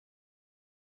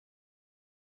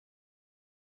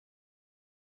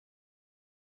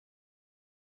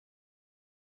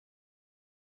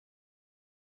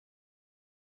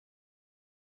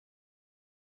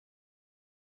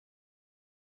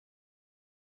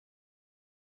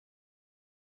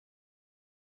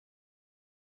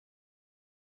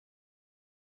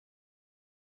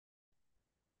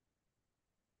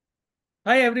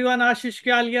Hi everyone, Ashish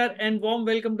Kyal here, and warm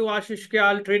welcome to Ashish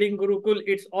Kyal Trading Gurukul.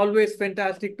 It's always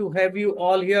fantastic to have you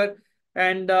all here,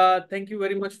 and thank you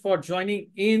very much for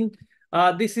joining in.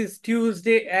 This is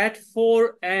Tuesday at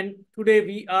 4, and today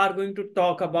we are going to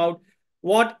talk about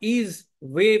what is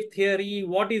wave theory,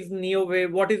 what is neowave,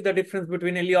 what is the difference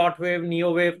between Elliott wave,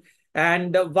 neowave,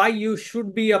 and why you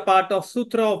should be a part of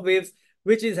Sutra of Waves,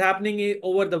 which is happening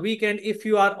over the weekend. If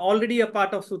you are already a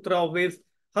part of Sutra of Waves,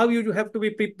 how you have to be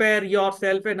prepare your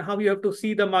self and how you have to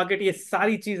see the market, ये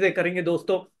सारी चीजें करेंगे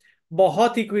दोस्तों।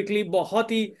 बहुत ही quickly,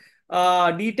 बहुत ही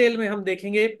detail में हम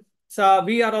देखेंगे।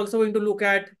 We are also going to look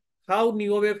at how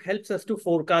न्यूवेव helps us to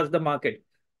forecast the market.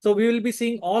 So we will be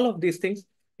seeing all of these things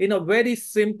in a very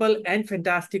simple and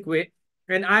fantastic way.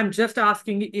 And I'm just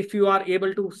asking if you are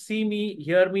able to see me,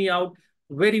 hear me out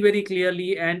very, very clearly,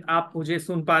 and आप मुझे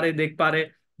सुन पा रहे, देख पा रहे।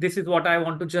 This is what I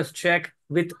want to just check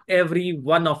with every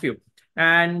one of you.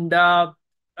 And uh,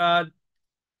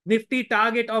 Nifty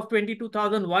target of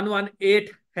 22,118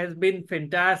 has been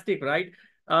fantastic, right?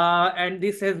 And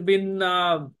this has been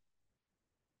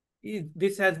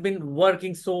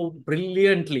working so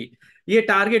brilliantly. ये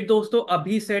target दोस्तों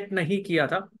अभी सेट नहीं किया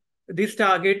था। This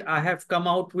target I have come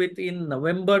out with in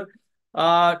November,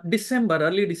 December,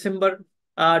 early December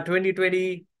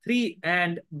 2023,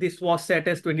 and this was set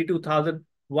as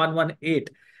 22,118.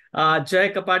 Jay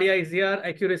Kapadia is here,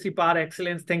 Accuracy Par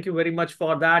Excellence. Thank you very much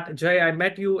for that. Jay, I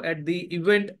met you at the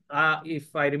event,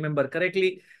 if I remember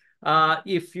correctly.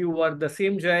 If you were the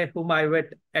same Jay whom I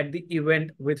met at the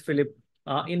event with Philip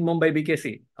in Mumbai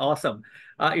BKC. Awesome.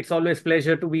 It's always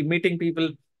pleasure to be meeting people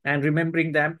and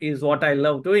remembering them is what I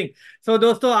love doing. So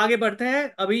दोस्तों आगे बढ़ते हैं।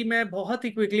 अभी मैं बहुत ही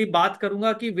quickly बात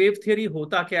करूंगा कि वेव थियरी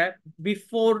होता क्या है।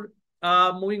 Before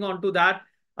moving on to that,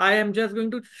 I am just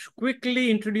going to quickly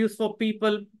introduce for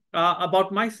people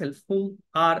about myself whom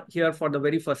are here for the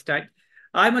very first time.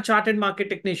 I'm a chartered market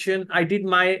technician. I did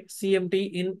my CMT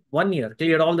in 1 year,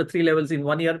 cleared all the 3 levels in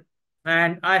 1 year.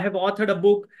 And I have authored a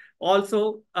book also.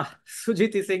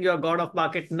 Sujit is saying you're god of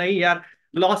market. नहीं यार,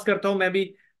 loss करता हूं मैं भी,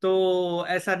 तो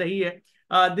ऐसा नहीं है।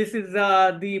 This is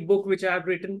the book which I have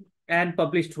written and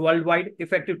published worldwide,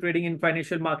 effective trading in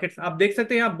financial markets. आप देख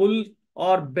सकते हैं यहाँ बुल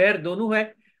और बेयर दोनों है।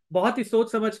 बहुत ही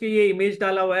सोच समझ के ये इमेज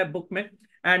डाला हुआ है बुक में,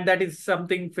 and that is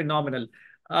something phenomenal.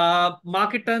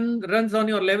 Market runs on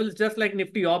your levels just like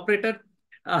Nifty operator.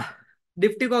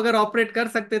 Nifty को अगर ऑपरेट कर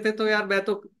सकते थे तो यार मैं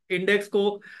तो इंडेक्स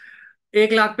को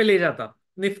 1 लाख पे ले जाता।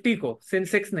 निफ्टी को,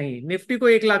 सेंसेक्स नहीं, निफ्टी को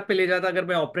 1 लाख पे ले जाता अगर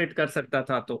मैं ऑपरेट कर सकता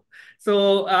था तो।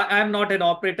 सो I am not an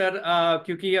operator,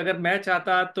 क्योंकि अगर मैं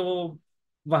चाहता तो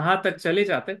वहां तक चले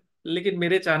जाते, लेकिन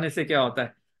मेरे चाहने से क्या होता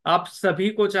है। आप सभी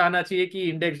को चाहना चाहिए कि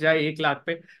इंडेक्स जाए 1 लाख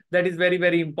पे। That is very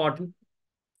very important.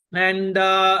 And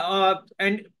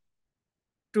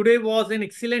today was an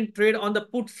excellent trade on the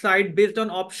put side based on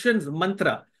options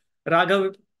mantra. Raghav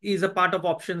is a part of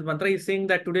options mantra. He's saying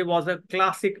that today was a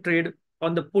classic trade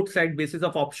on the put side basis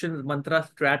of options mantra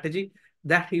strategy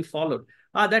that he followed.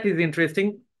 That is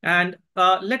interesting. And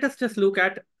let us just look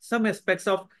at some aspects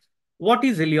of what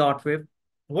is Elliott wave,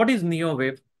 what is Neo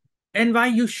wave, and why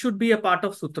you should be a part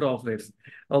of Sutra of waves.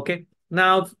 Okay.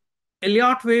 Now,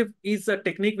 Elliott wave is a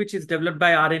technique which is developed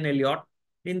by R.N. Elliott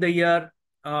in the year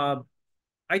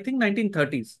I think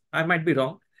 1930s. I might be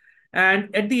wrong.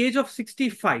 And at the age of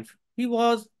 65, he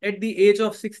was at the age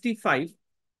of 65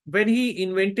 when he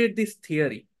invented this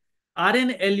theory.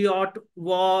 R.N. Elliott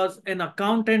was an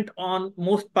accountant on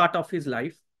most part of his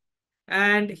life,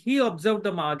 and he observed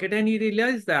the market and he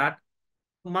realized that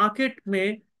market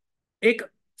में एक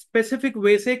specific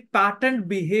way से एक pattern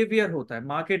behaviour होता है।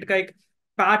 Market का एक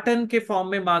pattern के form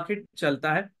में मार्केट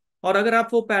चलता है, और अगर आप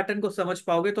वो पैटर्न को समझ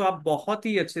पाओगे तो आप बहुत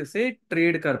ही अच्छे से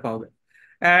ट्रेड कर पाओगे।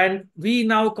 And we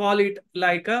now call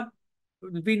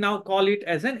it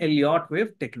as an Elliott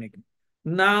wave technique.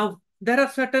 Now there are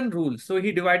certain rules. So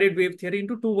he divided wave theory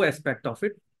into two aspects of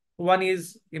it. One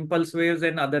is impulse waves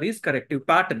and other is corrective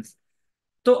patterns.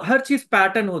 तो हर चीज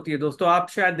pattern होती है दोस्तों। आप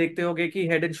शायद देखते होंगे कि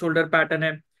हेड एंड शोल्डर पैटर्न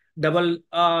है, double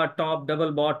top,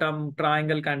 double bottom,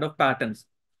 triangle kind of patterns.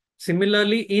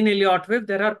 Similarly, in Elliott wave,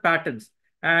 there are patterns,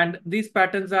 and uh,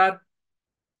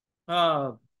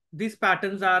 these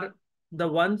patterns are the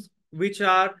ones which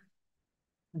are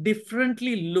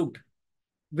differently looked,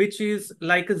 which is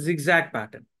like a zigzag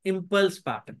pattern, impulse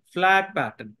pattern, flag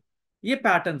pattern. ये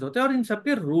patterns होते हैं और इन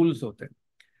सबके rules होते हैं।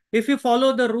 If you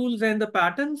follow the rules and the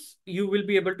patterns, you will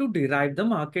be able to derive the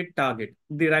market target,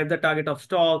 derive the target of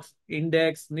stocks,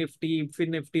 index, Nifty,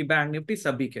 Fin Nifty, Bank Nifty,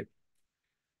 सभी के।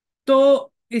 तो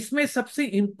इसमें सबसे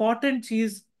इंपॉर्टेंट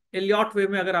चीज एलियट वे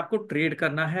में अगर आपको ट्रेड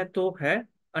करना है तो है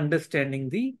understanding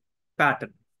the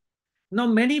pattern. Now,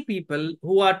 many people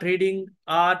who are trading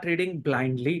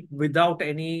blindly without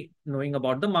any knowing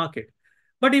about the market.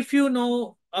 But if you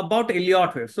know about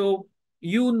Elliott wave, so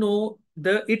you know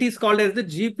the it is called as the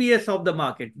GPS of the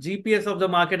market. GPS of the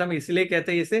market हम इसलिए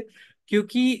कहते हैं इसे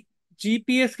क्योंकि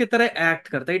GPS की तरह act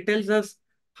करता है. It tells us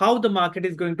how the market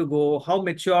is going to go, how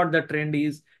mature the trend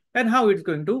is, and how it's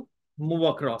going to move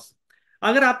across.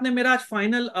 अगर आपने मेरा आज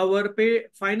फाइनल आवर पे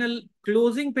फाइनल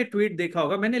क्लोजिंग पे ट्वीट देखा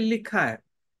होगा, मैंने लिखा है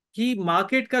कि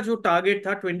मार्केट का जो टारगेट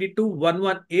था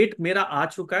 22,118 मेरा आ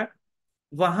चुका है.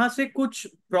 वहां से कुछ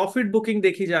प्रॉफिट बुकिंग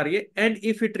देखी जा रही है. And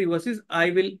if it reverses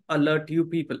I will alert you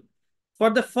people.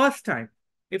 For the first time,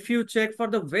 if you check for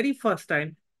the very first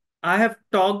time, I have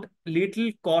talked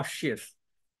little cautious.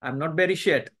 I'm not bearish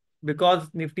yet because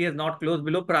Nifty has not closed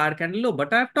below prior candle low,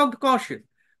 but I have talked cautious,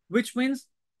 which means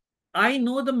I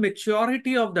know the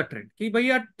maturity of the trend. कि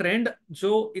भैया trend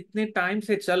जो इतने time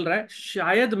से चल रहा है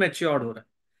शायद mature हो रहा है.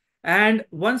 And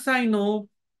once I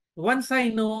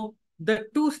know the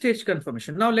two-stage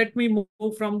confirmation. Now let me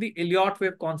move from the Elliott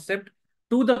wave concept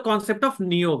to the concept of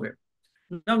neowave.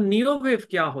 Now neowave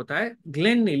क्या होता है?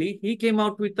 Glenn Neely, he came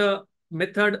out with a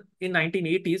method in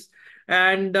 1980s,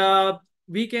 and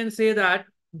we can say that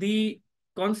the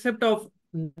concept of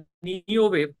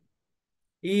neowave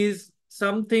is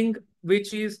something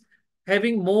which is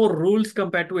having more rules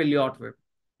compared to Elliott wave.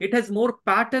 It has more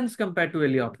patterns compared to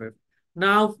Elliott wave.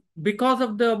 Now, because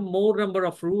of the more number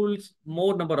of rules,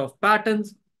 more number of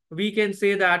patterns, we can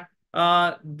say that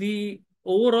the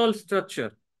overall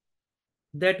structure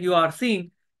that you are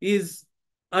seeing is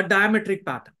a diametric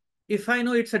pattern. If I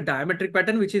know it's a diametric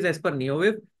pattern, which is as per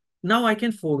neowave, now I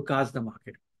can forecast the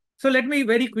market. So let me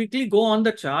very quickly go on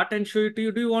the chart and show it to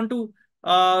you. Do you want to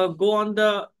go on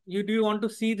the, do you want to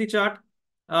see the chart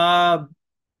uh,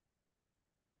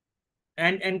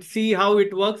 and see how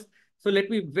it works? So let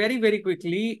me very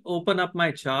quickly open up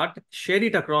my chart, share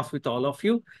it across with all of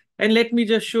you, and let me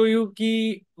just show you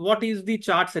ki what is the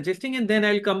chart suggesting, and then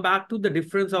I'll come back to the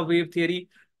difference of wave theory,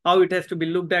 how it has to be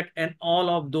looked at, and all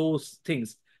of those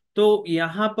things. तो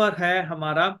यहाँ पर है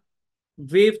हमारा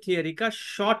wave theory का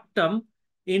short term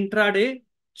intraday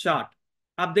chart.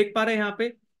 आप देख पा रहे हैं यहाँ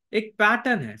पे एक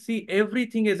पैटर्न है. See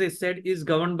everything as a said is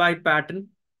govern by pattern,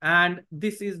 and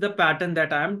this is the pattern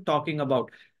that I am talking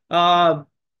about.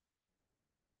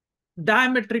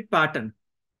 Diametric pattern.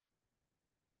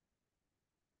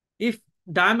 If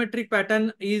diametric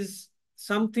pattern is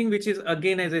something which is,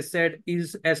 again, as I said,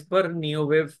 is as per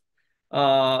neowave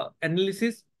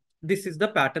analysis, this is the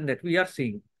pattern that we are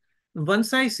seeing.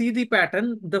 Once I see the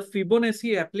pattern, the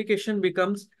Fibonacci application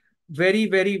becomes very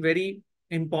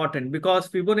important, because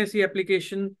Fibonacci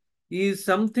application is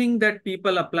something that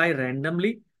people apply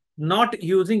randomly, not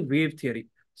using wave theory.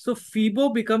 So Fibo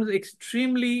becomes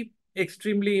extremely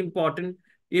important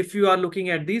if you are looking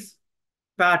at this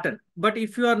pattern. But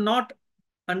if you are not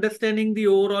understanding the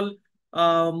overall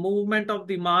movement of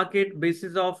the market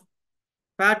basis of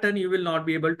pattern, you will not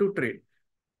be able to trade.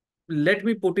 Let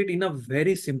me put it in a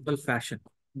very simple fashion.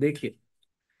 देखिए,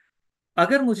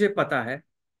 अगर मुझे पता है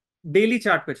daily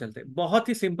chart पे चलते, बहुत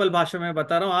ही simple भाषा में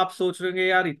बता रहा हूं. आप सोच रहे होंगे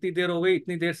यार इतनी देर हो गई,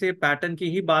 इतनी देर से पैटर्न की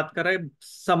ही बात कर रहे हैं,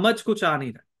 समझ कुछ आ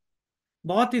नहीं रहा.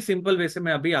 बहुत ही सिंपल वे से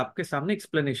मैं अभी आपके सामने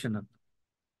एक्सप्लेनेशन रखता हूं.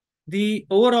 The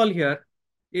overall here,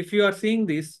 if you are seeing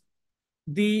this,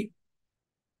 the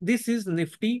this is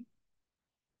nifty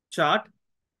chart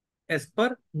as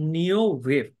per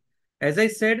neowave. As I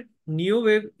said,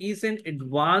 neowave is an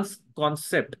advanced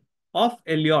concept of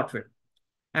Elliott wave,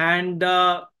 and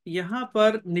यहाँ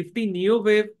पर nifty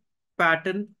neowave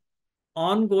pattern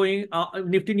ongoing,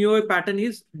 nifty neowave pattern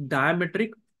is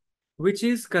diametric, which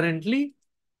is currently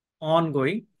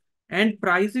ongoing, and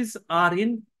prices are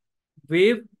in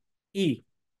wave E.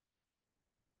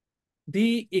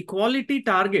 The equality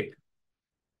target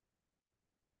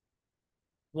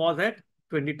was at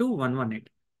 22,118.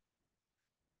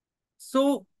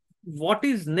 So what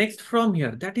is next from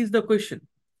here? That is the question.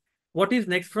 What is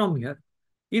next from here?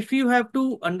 If you have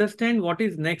to understand what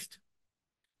is next,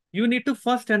 you need to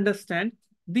first understand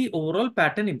the overall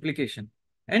pattern implication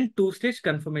and two-stage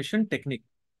confirmation technique.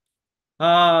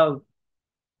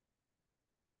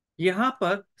 यहाँ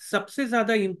पर सबसे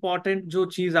ज्यादा important जो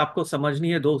चीज आपको समझनी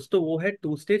है दोस्तों, वो है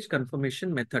two stage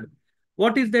confirmation method.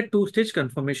 What is that two-stage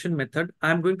confirmation method?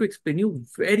 I'm going to explain you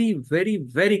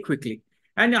very quickly.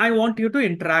 And I want you to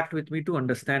interact with me to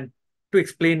understand, to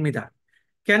explain me that.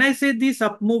 Can I say this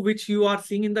up move which you are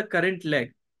seeing in the current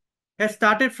leg has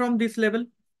started from this level?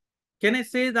 Can I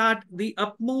say that the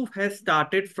up move has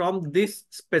started from this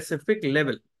specific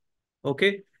level?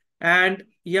 Okay. And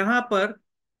यहाँ पर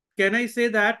can I say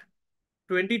that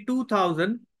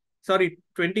 22,000 sorry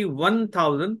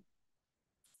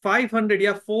 21,500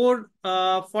 या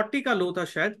 440 का लो था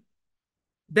शायद.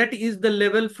 That is the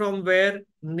level from where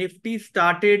Nifty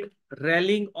started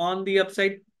rallying on the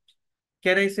upside.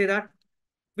 Can I say that?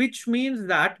 Which means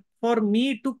that for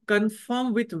me to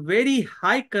confirm with very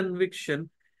high conviction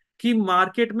कि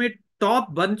market में top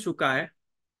बन चुका है,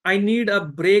 I need a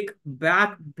break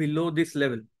back below this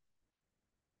level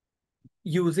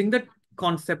using the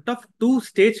concept of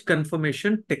two-stage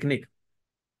confirmation technique.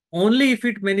 Only if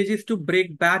it manages to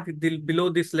break back below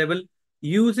this level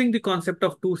using the concept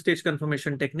of two-stage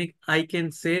confirmation technique, I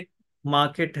can say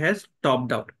market has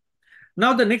topped out.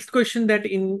 Now the next question that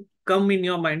in come in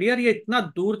your mind, यार ये इतना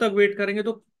दूर तक wait करेंगे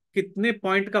तो कितने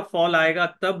point का fall आएगा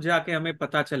तब जाके हमें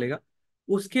पता चलेगा.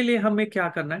 उसके लिए हमें क्या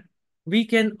करना है? We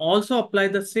can also apply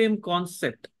the same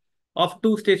concept of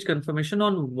two-stage confirmation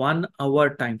on 1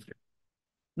 hour time frame.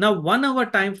 Now 1 hour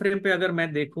time frame पे अगर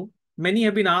मैं देखूं, many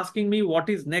have been asking me what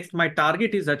is next. My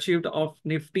target is achieved of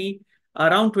Nifty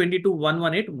around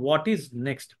 22,118. What is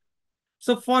next?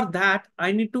 So for that,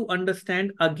 I need to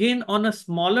understand again on a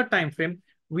smaller time frame,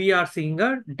 we are seeing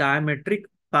a diametric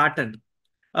pattern.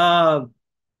 Uh,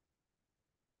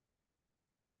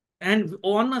 and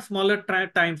on a smaller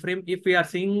time frame, if we are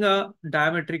seeing a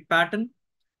diametric pattern,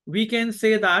 we can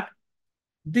say that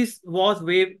this was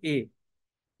wave A.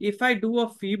 If I do a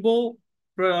FIBO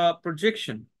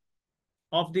projection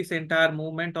of this entire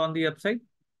movement on the upside,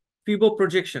 FIBO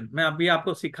projection, मैं अभी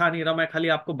आपको सिखा नहीं रहा, मैं खाली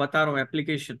आपको बता रहा हूँ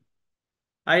application.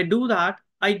 I do that,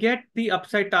 I get the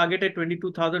upside target at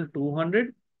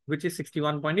 22,200, which is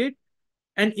 61.8,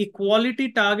 and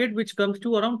equality target, which comes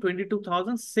to around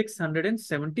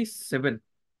 22,677.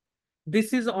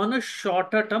 This is on a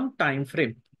shorter term time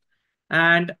frame.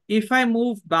 And if I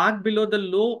move back below the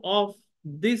low of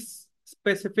this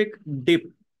specific dip,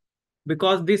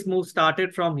 because this move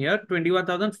started from here,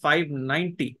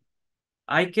 21,590,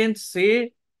 I can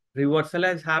say reversal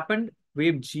has happened,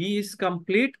 wave G is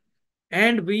complete,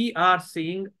 and we are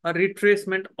seeing a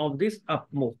retracement of this up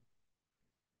move.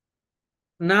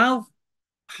 Now,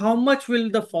 how much will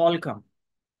the fall come?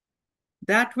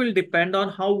 That will depend on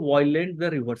how violent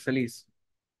the reversal is.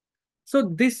 So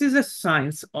this is a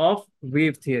science of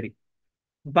wave theory.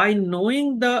 By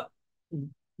knowing the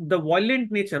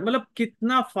violent nature, मतलब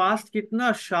कितना fast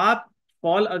कितना sharp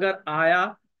fall अगर आया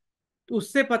तो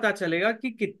उससे पता चलेगा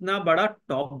कि कितना बड़ा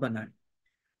टॉप बना है.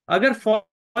 अगर फॉल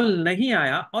नहीं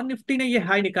आया और निफ्टी ने ये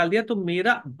हाई निकाल दिया तो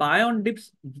मेरा बाय ऑन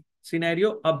डिप्स सिनेरियो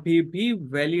अभी भी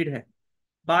वैलिड है.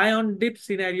 Buy on dip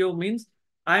scenario means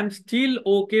I am still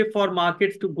okay for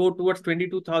markets to go towards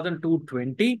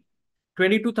 22,220,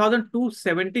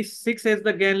 22,276 as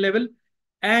the gain level,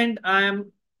 and I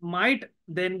am might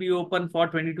then be open for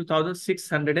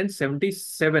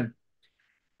 22,677.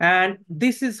 And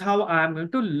this is how I am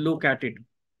going to look at it.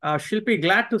 Shilpi,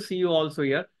 glad to see you also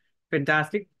here.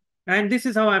 Fantastic. And this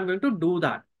is how I'm going to do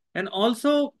that. And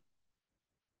also,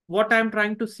 what I'm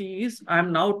trying to see is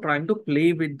I'm now trying to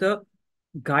play with the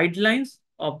guidelines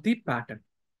of the pattern.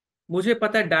 मुझे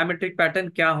पता है diametric pattern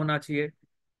क्या होना चाहिए,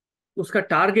 उसका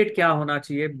target क्या होना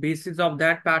चाहिए. Basis of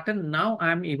that pattern now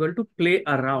I am able to play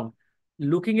around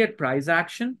looking at price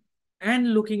action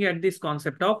and looking at this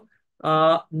concept of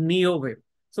neowave.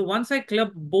 So once I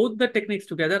club both the techniques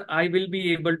together, I will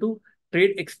be able to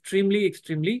trade extremely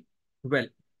well.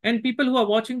 And people who are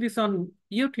watching this on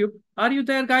YouTube, are you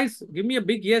there, guys? Give me a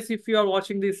big yes if you are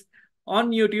watching this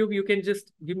on YouTube. You can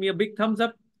just give me a big thumbs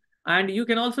up, and you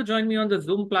can also join me on the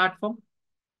Zoom platform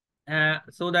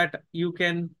so that you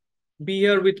can be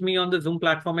here with me on the Zoom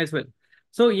platform as well.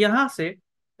 So यहाँ से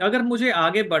अगर मुझे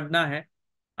आगे बढ़ना है,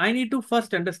 I need to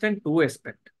first understand two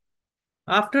aspects.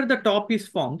 After the top is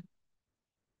formed,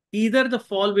 either the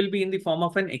fall will be in the form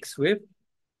of an X wave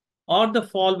or the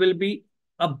fall will be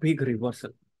a big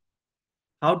reversal.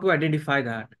 How to identify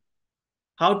that?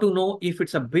 How to know if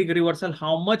it's a big reversal,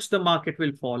 how much the market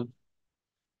will fall?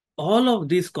 All of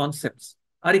these concepts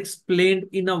are explained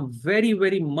in a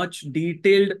very much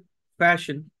detailed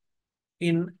fashion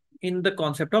in the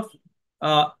concept of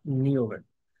neowave.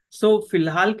 So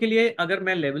फिलहाल के लिए अगर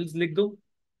मैं levels लिख दूं,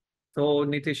 so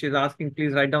Nitish is asking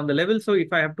please write down the level. So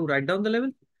if I have to write down the level,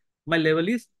 my level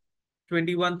is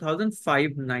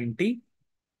 21,590.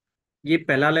 ये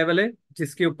पहला level है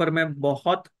जिसके ऊपर मैं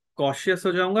बहुत कॉशियस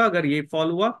हो जाऊंगा अगर ये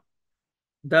फॉल हुआ.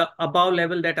 The above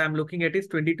level that I'm looking at is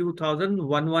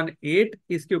 22,118.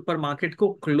 इसके ऊपर मार्केट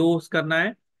को क्लोज करना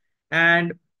है.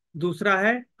 एंड दूसरा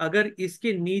है अगर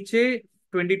इसके नीचे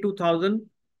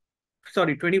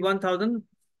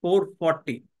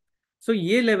 21,440. सो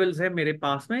ये लेवल्स है मेरे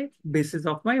पास में basis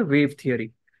of my wave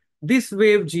theory. This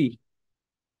wave ji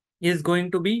is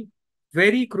going to be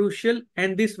very crucial,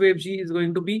 and this wave G is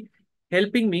going to be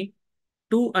helping me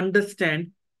to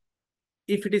understand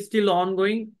if it is still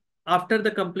ongoing. After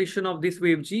the completion of this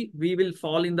wave G, we will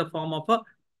fall in the form of a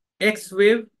X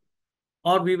wave,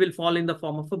 or we will fall in the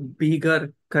form of a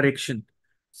bigger correction.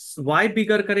 Why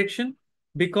bigger correction?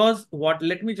 Because what,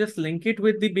 let me just link it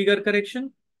with the bigger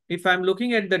correction. If I'm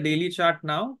looking at the daily chart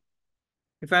now,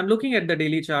 if I'm looking at the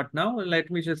daily chart now, let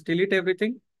me just delete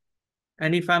everything.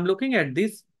 And if I'm looking at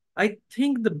this, I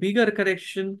think the bigger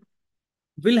correction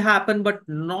will happen, but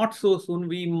not so soon.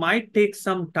 We might take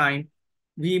some time.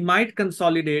 We might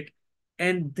consolidate,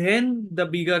 and then the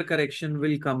bigger correction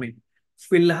will come in.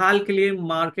 फिलहाल के लिए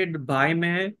market bye में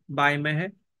है, bye में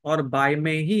है, और bye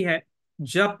में ही है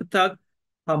जब तक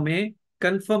हमें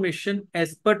confirmation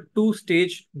as per two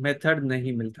stage method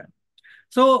नहीं मिलता है.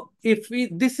 So if we,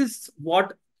 this is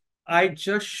what I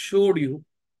just showed you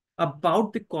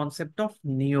about the concept of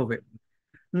neowave.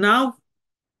 Now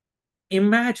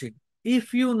imagine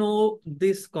if you know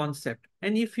this concept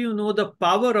and if you know the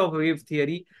power of wave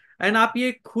theory, and आप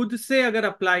ये खुद से अगर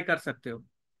apply कर सकते हो,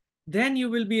 then you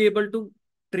will be able to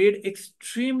trade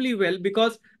extremely well,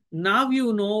 because now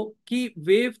you know कि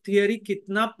wave theory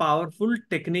कितना powerful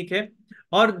technique है,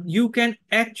 और you can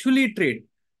actually trade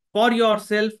for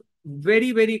yourself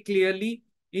very very clearly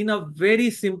in a very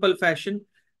simple fashion,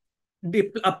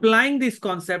 applying this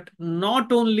concept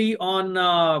not only on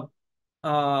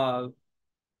uh,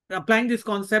 applying this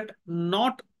concept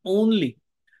not only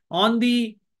on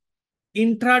the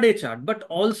intraday chart, but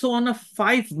also on a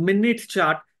 5 minute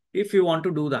chart if you want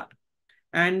to do that.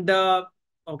 And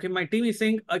okay, my team is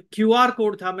saying a QR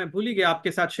code था, मैं भूल ही गया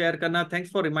आपके साथ share करना. Thanks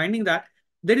for reminding that.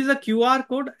 There is a QR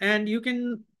code and you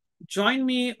can join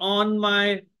me on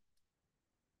my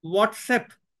WhatsApp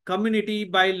community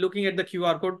by looking at the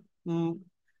QR code.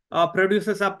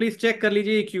 Producers आप please check कर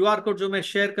लीजिए, ये क्यूआर कोड जो मैं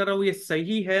शेयर कर रहा हूँ ये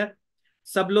सही है.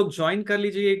 सब लोग ज्वाइन कर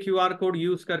लीजिए ये क्यूआर कोड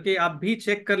यूज करके. आप भी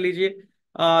चेक कर लीजिए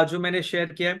जो मैंने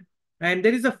शेयर किया है. And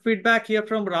there is a feedback here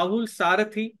from Rahul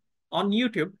Sarathi on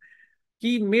YouTube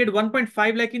कि made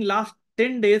 1.5 lakh in last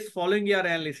 10 days following your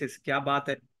analysis. क्या बात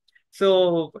है.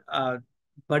 सो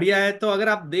बढ़िया है. तो अगर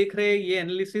आप देख रहे हैं ये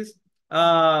analysis,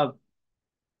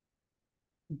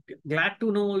 glad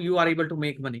to know you are able to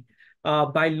make money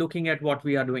by looking at what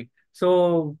we are doing.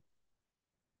 So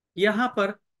यहाँ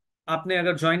पर आपने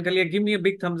अगर ज्वाइन कर लिया, give me a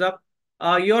big thumbs up.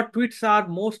 Your tweets are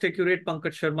most accurate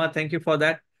Pankaj Sharma, thank you for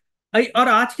that. और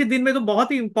आज के दिन में तो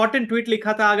बहुत ही इंपॉर्टेंट ट्वीट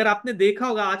लिखा था, अगर आपने देखा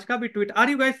होगा आज का भी tweet. Are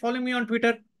you guys following me on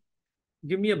Twitter?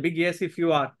 Give me a big yes if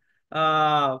you are.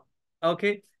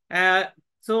 Okay,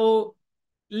 सो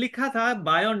लिखा था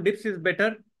bye on dips is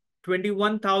better.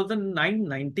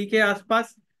 21,990 के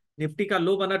आसपास निफ्टी का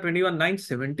लो बना,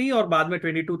 21,970, और बाद में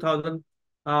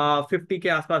 22,050 के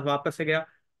आसपास वापस से गया.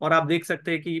 और आप देख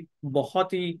सकते हैं कि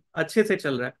बहुत ही अच्छे से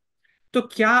चल रहा है. तो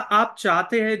क्या आप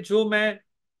चाहते हैं जो मैं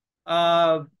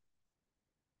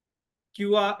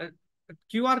क्यू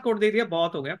आर कोड दे दिया,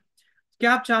 बहुत हो गया.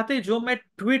 क्या आप चाहते हैं जो मैं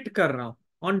ट्वीट कर रहा हूं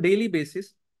ऑन डेली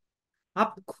बेसिस,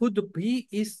 आप खुद भी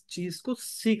इस चीज को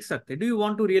सीख सकते हैं? Do you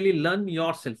want to really learn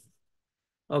yourself?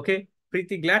 Okay,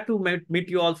 Preeti, glad to meet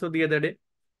you also the other day.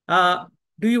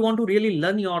 Do you want to really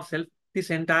learn yourself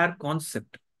this entire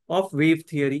concept of wave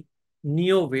theory,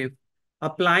 neo wave,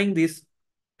 applying this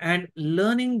and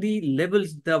learning the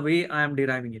levels the way I am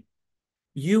deriving it?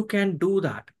 You can do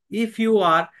that if you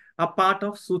are a part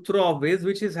of Sutra of Waves,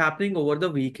 which is happening over the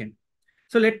weekend.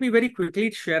 So let me very quickly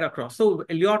share across. So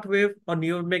Elliott wave और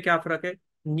neo wave में क्या फर्क है?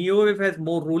 Neo wave has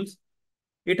more rules.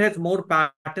 It has more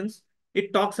patterns.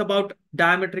 It talks about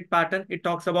diametric pattern. It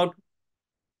talks about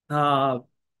uh,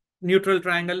 neutral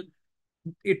triangle.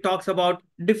 It talks about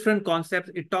different concepts.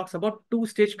 It talks about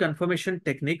two-stage confirmation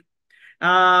technique.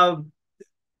 Uh,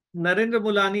 Narendra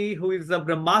Mulani, who is a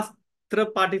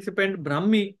Brahmastra participant,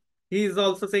 Brahmi, he is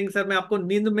also saying, sir, मैं आपको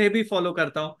नींद में भी follow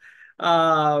करता हूँ.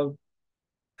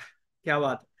 क्या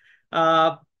बात.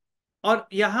 और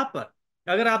यहाँ पर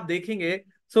अगर आप देखेंगे,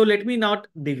 so let me not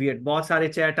deviate. बहुत सारे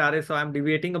chat आ रहे, so I'm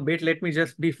deviating a bit. Let me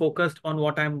just be focused on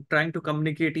what I'm trying to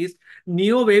communicate is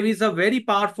neo wave is a very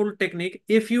powerful technique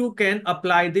if you can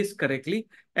apply this correctly.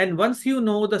 And once you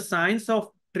know the science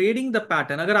of trading the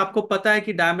pattern, अगर आपको पता है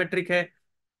कि diametric है,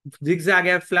 zigzag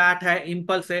है, flat है,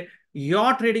 impulse है,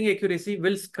 your trading accuracy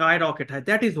will skyrocket high.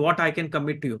 That is what I can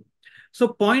commit to you. So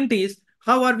point is,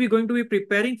 how are we going to be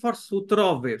preparing for Sutra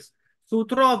of Waves?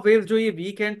 Sutra of Waves जो ये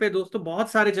weekend पे दोस्तों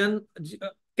बहुत सारे जन,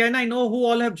 can I know who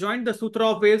all have joined the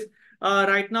Sutra of Waves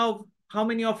right now? How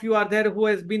many of you are there who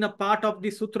has been a part of the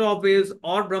Sutra of Waves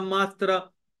or Brahmastra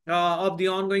of the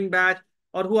ongoing batch,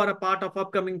 or who are a part of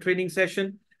upcoming training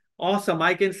session? Awesome.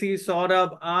 I can see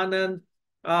Saurabh, Anand,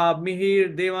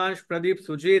 Mihir, Devansh, Pradeep,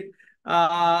 Sujit,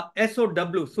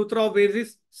 SOW, Sutra of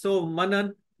Waves. So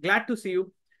Manan, glad to see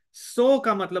you. सो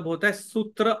का मतलब होता है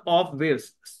सूत्र of waves,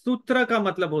 सूत्र का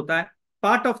मतलब होता है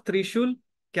पार्ट ऑफ त्रिशूल।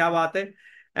 क्या बात है।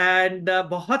 एंड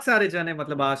बहुत सारे जन है,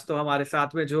 मतलब आज तो हमारे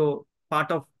साथ में जो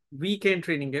पार्ट ऑफ वीकेंड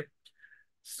ट्रेनिंग है।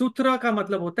 सूत्र का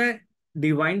मतलब होता है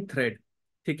डिवाइन थ्रेड,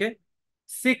 ठीक है,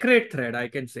 secret thread I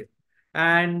can say.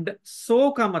 And so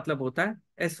का मतलब होता है,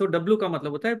 SOW का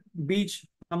मतलब होता है बीज।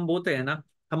 हम बोलते हैं ना,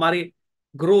 हमारी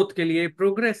ग्रोथ के लिए,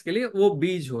 प्रोग्रेस के लिए वो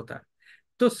बीज होता है।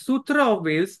 तो सूत्र of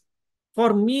waves,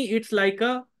 for me it's like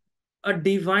a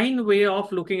divine way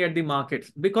of looking at the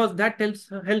markets, because that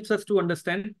helps us to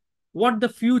understand what the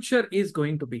future is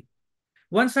going to be.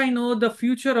 Once I know the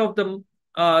future of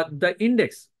the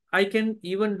index, I can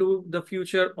even do the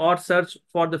future or search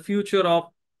for the future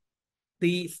of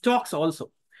the stocks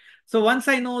also. So once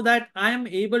I know that, I am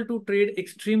able to trade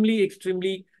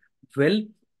extremely well,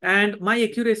 and my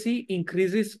accuracy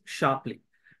increases sharply.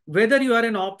 Whether you are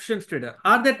an options trader,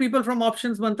 are there people from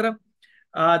options mantra?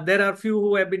 There are few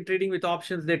who have been trading with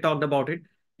options. They talked about it.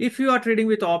 If you are trading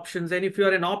with options and if you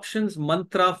are an options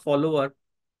mantra follower,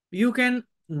 you can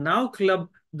now club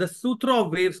the Sutra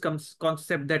of Waves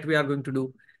concept that we are going to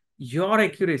do. Your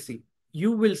accuracy,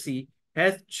 you will see,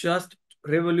 has just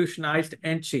revolutionized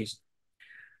and changed.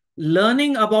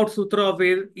 Learning about Sutra of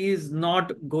Waves is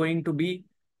not going to be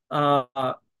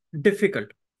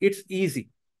difficult. It's easy.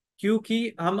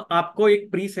 क्योंकि हम आपको एक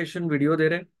pre session video दे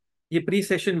रहे हैं। ये pre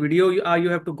session video, you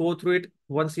have to go through it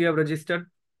once you have registered.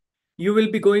 You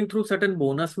will be going through certain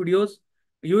bonus videos.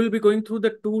 You will be going through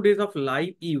the 2 days of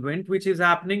live event which is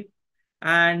happening,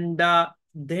 and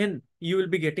then you will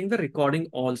be getting the recording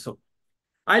also.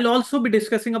 I'll also be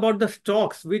discussing about the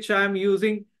stocks which I am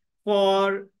using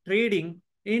for trading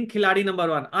in Khiladi number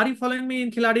one. Are you following me in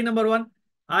Khiladi number one?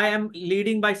 I am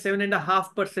leading by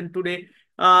 7.5% today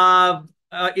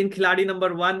in Khiladi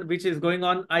number one, which is going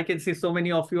on. I can see so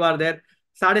many of you are there.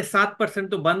 7.5%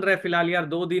 तो बन रहा है फिलहाल यार,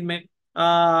 2 दिन में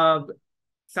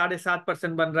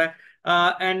 7.5% बन रहा है।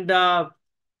 एंड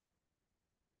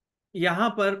यहाँ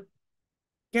पर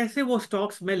कैसे वो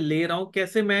स्टॉक्स मैं ले रहा हूं,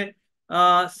 कैसे मैं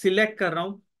सिलेक्ट कर रहा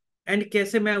हूं, एंड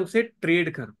कैसे मैं उसे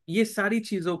ट्रेड करूं, ये सारी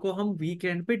चीजों को हम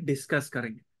वीकेंड पे डिस्कस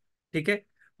करेंगे, ठीक है।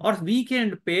 और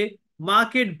वीकेंड पे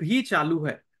मार्केट भी चालू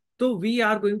है, तो we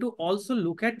are going to also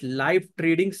look at live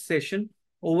trading session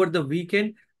over the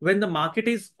weekend when the market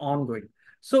is on going.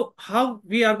 So how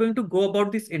we are going to go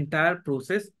about this entire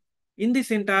process? In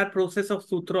this entire process of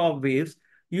Sutra of Waves,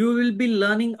 you will be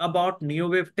learning about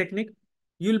neowave technique.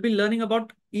 You'll be learning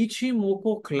about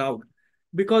Ichimoku cloud,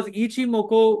 because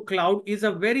Ichimoku cloud is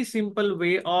a very simple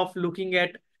way of looking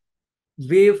at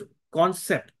wave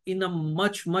concept in a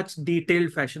much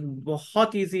detailed fashion.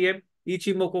 बहुत easy है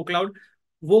Ichimoku cloud.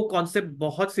 वो concept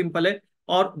बहुत simple है,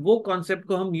 और वो concept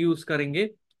को हम use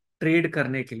करेंगे ट्रेड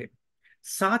करने के लिए।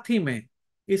 साथ ही में,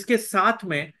 इसके साथ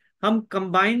में हम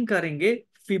कंबाइन करेंगे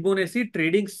फिबोनेसी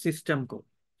ट्रेडिंग सिस्टम को।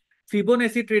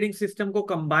 फिबोनेसी ट्रेडिंग सिस्टम को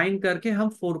कंबाइन करके हम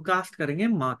फोरकास्ट करेंगे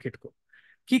मार्केट को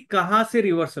कि कहां से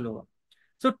रिवर्सल होगा।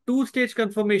 सो टू स्टेज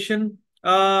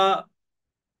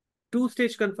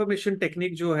कंफर्मेशन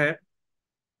टेक्निक जो है,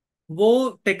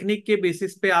 वो टेक्निक के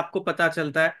बेसिस पे आपको पता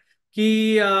चलता है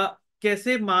कि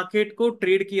कैसे मार्केट को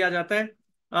ट्रेड किया जाता है,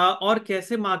 और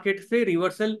कैसे मार्केट से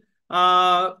रिवर्सल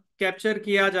कैप्चर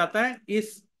किया जाता है।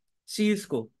 इस चीज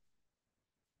को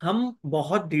हम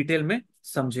बहुत डिटेल में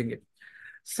समझेंगे।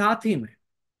 साथ ही में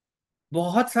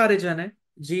बहुत सारे जन हैं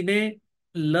जिन्हें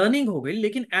लर्निंग हो गई,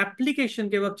 लेकिन एप्लीकेशन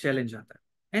के वक्त चैलेंज आता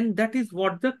है, and that is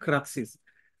what the crux is.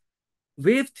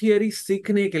 Wave theory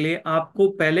सीखने के लिए आपको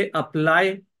पहले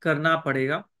अप्लाई करना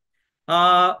पड़ेगा,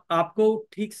 आपको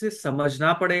ठीक से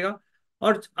समझना पड़ेगा,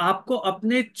 और आपको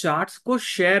अपने चार्ट्स को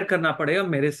शेयर करना पड़ेगा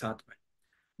मेरे साथ में।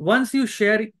 Once you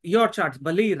share your charts,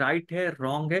 भले ही राइट है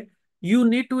रॉन्ग है, you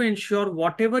need to ensure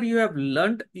whatever you have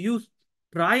learned, you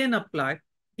try and apply,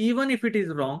 even if it is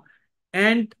wrong,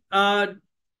 and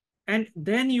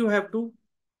then you have to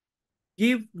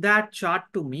give that chart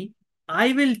to me. I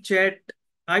will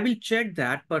check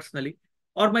that personally,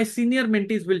 or my senior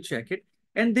mentees will check it,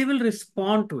 and they will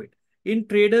respond to it in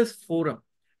traders forum.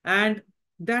 And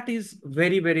that is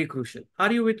very crucial.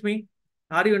 Are you with me?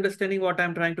 Are you understanding what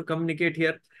I'm trying to communicate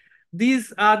here?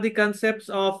 These are the concepts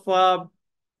of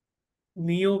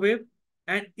neowave,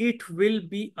 and it will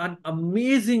be an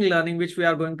amazing learning which we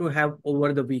are going to have over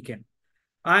the weekend.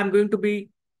 I am going to be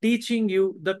teaching you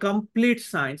the complete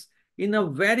science in a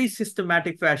very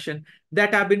systematic fashion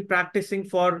that I've been practicing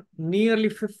for nearly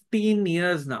 15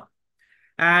 years now.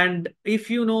 And if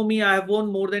you know me, I have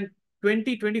won more than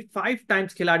 20-25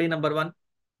 times Khiladi number one.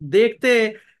 देखते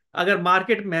अगर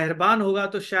market मेहरबान होगा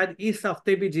तो शायद इस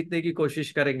हफ्ते भी जीतने की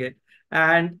कोशिश करेंगे।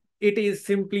 And it is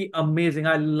simply amazing.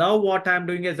 I love what I am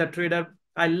doing as a trader.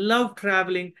 I love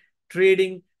travelling,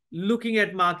 trading, looking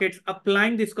at markets,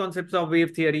 applying these concepts of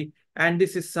wave theory, and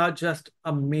this is just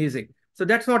amazing. So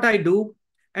that's what I do.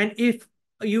 And if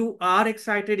you are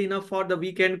excited enough for the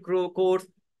weekend course,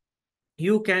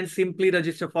 you can simply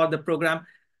register for the program.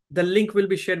 The link will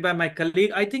be shared by my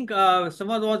colleague. I think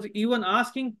someone was even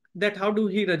asking that how do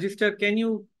he register?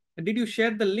 Did you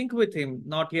share the link with him?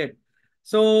 Not yet.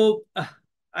 So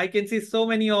I can see so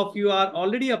many of you are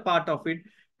already a part of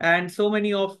it, and so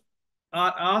many of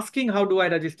are asking how do I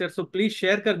register. So please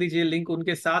share कर दीजिए link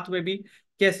उनके साथ में भी,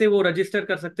 कैसे वो register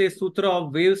कर सकते हैं सूत्र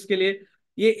ऑफ वेव्स के लिए।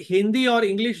 ये हिंदी और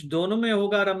इंग्लिश दोनों में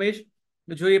होगा रमेश।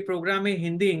 जो ये प्रोग्राम है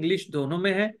हिंदी इंग्लिश दोनों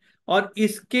में है। और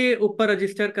इसके ऊपर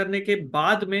रजिस्टर करने के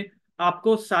बाद में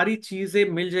आपको सारी चीजें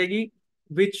मिल जाएगी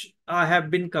विच I have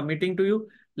been committing to you.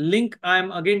 Link I am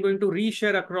again going to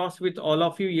reshare across with all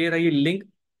of you. ये रही link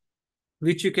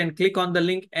which you can click on the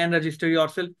link and register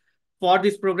yourself for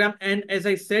this program. And as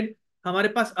I said, हमारे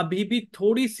पास अभी भी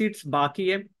थोड़ी seats बाकी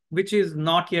है which is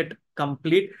not yet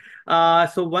complete.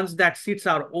 So once that seats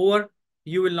are over,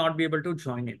 you will not be able to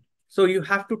join in. So you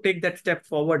have to take that step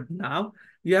forward now.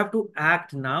 You have to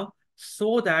act now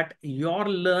so that your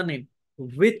learning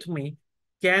with me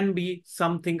can be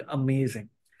something amazing.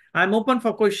 I'm open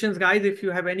for questions, guys. If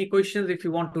you have any questions, if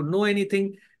you want to know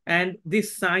anything, and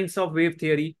this science of wave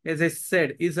theory, as I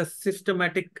said, is a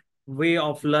systematic way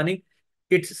of learning.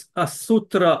 It's a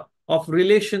sutra of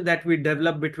relation that we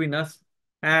develop between us.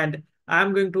 And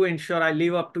I'm going to ensure I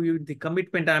live up to you the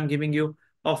commitment I'm giving you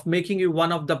of making you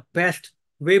one of the best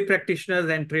wave practitioners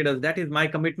and traders. That is my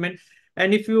commitment.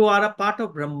 And if you are a part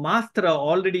of Brahmastra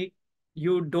already,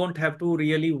 you don't have to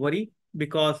really worry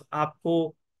because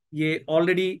आपको ये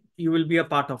already you will be a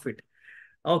part of it.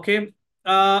 Okay.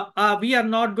 We are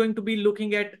not going to be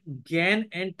looking at gain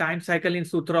and time cycle in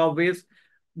Sutra of Waves.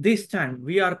 This time,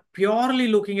 we are purely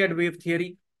looking at wave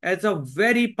theory as a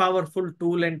very powerful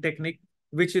tool and technique,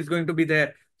 which is going to be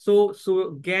there. So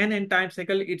gain and time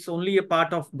cycle, it's only a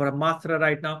part of Brahmastra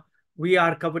right now. We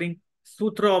are covering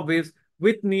Sutra of Waves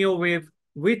with neowave,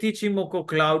 with Ichimoku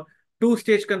cloud,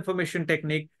 two-stage confirmation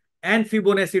technique, and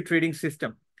Fibonacci trading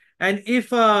system. And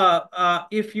if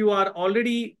you are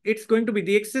already, it's going to be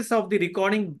the access of the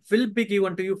recording will be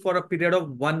given to you for a period of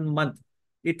 1 month.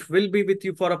 It will be with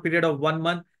you for a period of 1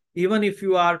 month. Even if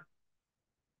you are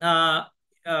uh,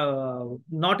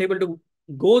 not able to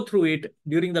go through it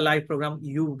during the live program,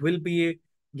 you will be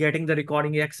getting the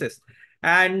recording access.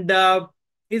 And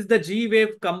is the G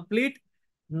wave complete?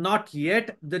 Not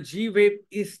yet. The G wave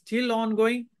is still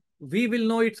ongoing. We will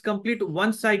know it's complete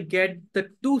once I get the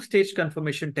two-stage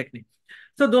confirmation technique.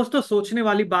 So दोस्तों सोचने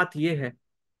वाली बात यह है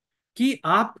कि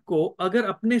आपको अगर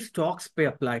अपने स्टॉक्स पे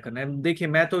अप्लाई करना है, देखिए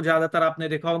मैं तो ज्यादातर आपने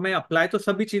देखा होगा मैं अप्लाई तो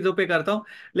सभी चीजों पे करता हूं,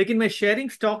 लेकिन मैं शेयरिंग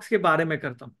स्टॉक्स के बारे में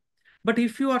करता हूं। But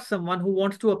if you are someone who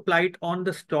wants to apply it on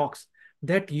the stocks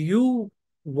that you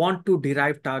want to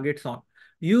derive targets on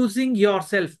using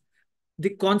yourself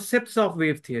the concepts of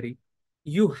wave theory,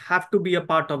 you have to be a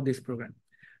part of this programme.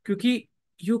 क्योंकि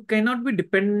you can not be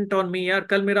dependent on me. यार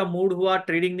कल मेरा mood हुआ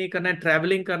trading नहीं करना है,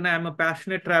 travelling करना है, I am a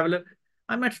passionate traveller,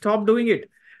 I might stop doing it.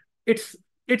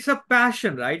 It's a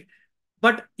passion, right?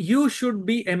 But you should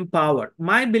be empowered.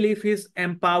 My belief is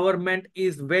empowerment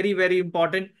is very, very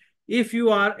important. If you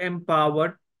are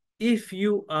empowered, if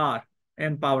you are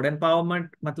empowered,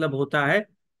 empowerment मतलब होता है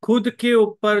खुद के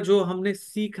ऊपर जो हमने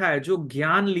सीखा है, जो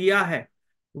ज्ञान लिया है,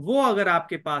 वो अगर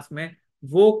आपके पास में,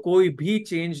 वो कोई भी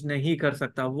चेंज नहीं कर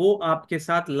सकता, वो आपके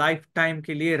साथ लाइफ टाइम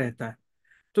के लिए रहता है।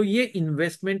 तो ये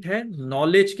इन्वेस्टमेंट है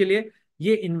नॉलेज के लिए,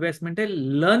 ये इन्वेस्टमेंट है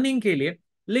लर्निंग के लिए।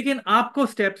 लेकिन आपको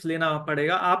स्टेप्स लेना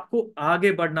पड़ेगा, आपको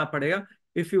आगे बढ़ना पड़ेगा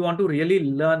if you want to really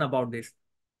learn about this.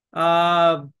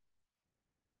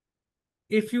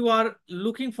 If you are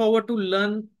looking forward to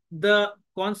learn the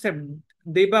concept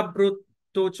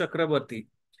देबाब्रतो चक्रवर्ती,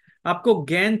 आपको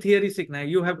गैन थियरी सीखना है,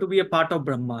 you have to be a part of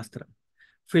ब्रह्मास्त्र।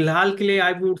 फिलहाल के लिए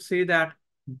I would say that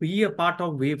be a part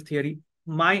of wave theory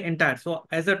my entire. So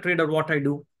as a trader what I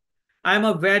do, I am a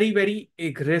very, very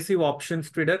aggressive options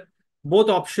trader, both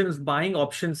options buying,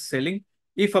 options selling.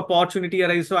 If opportunity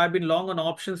arises, so I've been long on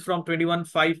options from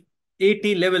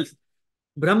 21,580 levels.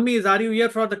 Brahmi is are you here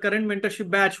for the current mentorship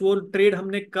batch? वो trade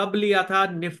हमने कब लिया था?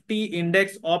 Nifty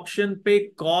index option पे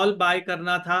call bye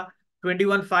करना था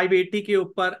 21,580 के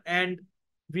ऊपर, and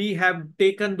we have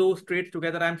taken those trades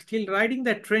together. I am still riding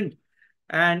that trend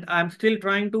and I'm still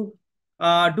trying to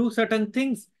do certain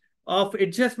things of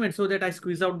adjustment so that I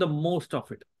squeeze out the most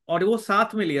of it. और वो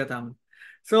साथ में लिया था हमने।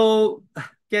 So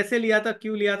कैसे लिया था,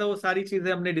 क्यों लिया था, वो सारी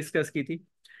चीजें हमने डिस्कस की थी।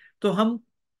 तो हम,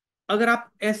 अगर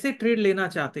आप ऐसे ट्रेड लेना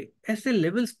चाहते, ऐसे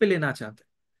लेवल्स पे लेना चाहते,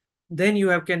 then you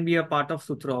have can be a part of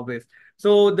Sutra always.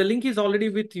 So the link is already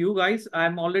with you guys.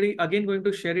 I'm already again going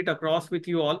to share it across with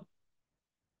you all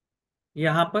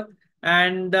यहाँ पर.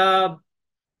 And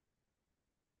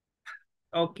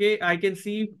okay, I can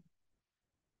see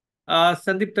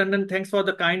Sandeep Tandon, thanks for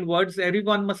the kind words.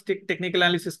 Everyone must take technical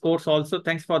analysis course also.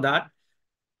 Thanks for that.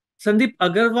 Sandeep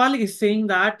Agarwal is saying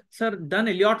that, sir, done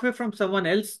Elliott wave from someone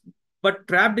else, but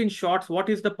trapped in shorts. What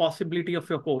is the possibility of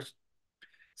your course?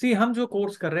 See, हम जो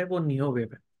course कर रहे हैं वो neo wave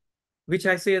है, which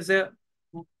I say is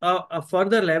a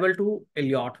further level to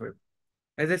Elliott wave.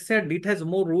 As I said, it has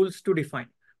more rules to define,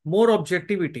 more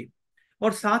objectivity.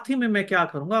 और साथ ही में मैं क्या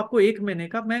करूंगा, आपको 1 महीने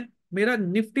का मैं मेरा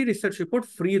निफ्टी रिसर्च रिपोर्ट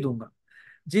फ्री दूंगा,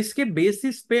 जिसके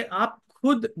बेसिस पे आप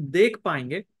खुद देख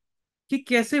पाएंगे कि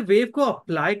कैसे वेव को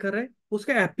अप्लाई कर रहे हैं,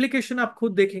 उसका एप्लीकेशन आप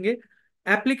खुद देखेंगे।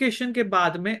 एप्लीकेशन के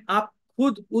बाद में आप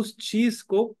खुद उस चीज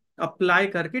को अप्लाई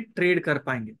करके ट्रेड कर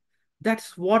पाएंगे।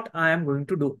 That's what I am going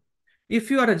to do.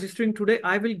 If you are registering today,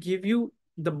 I will give you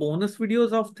the bonus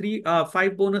videos of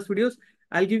 5 bonus videos.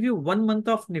 I'll give you 1 month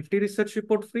of Nifty research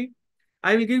report free.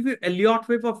 I will give you Elliott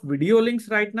wave of video links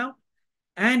right now,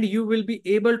 and you will be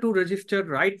able to register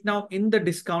right now in the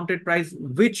discounted price,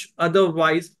 which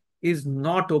otherwise is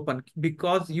not open,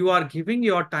 because you are giving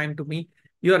your time to me,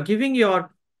 you are giving your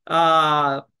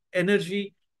energy,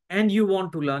 and you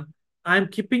want to learn. I'm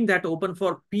keeping that open for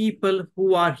people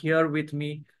who are here with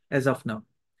me as of now.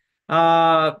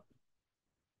 uh,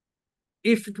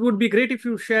 if it would be great if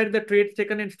you share the trades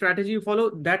taken and strategy you follow,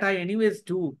 that I anyways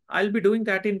do. I'll be doing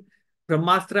that in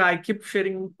Brahmastra. I keep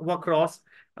sharing across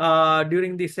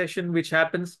during the session which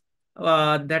happens,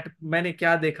 that मैंने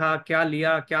क्या देखा, क्या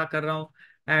लिया, क्या कर रहा हूँ.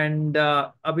 And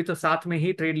अभी तो साथ में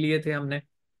ही ट्रेड लिए थे हमने,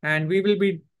 and we will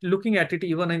be looking at it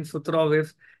even in Sutra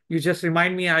waves. You just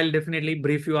remind me, I'll definitely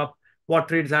brief you up what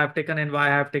trades I have taken and why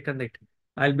I have taken it.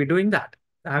 I'll be doing that.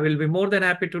 I will be more than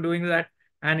happy to doing that,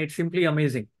 and it's simply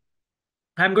amazing.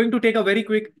 I'm going to take a very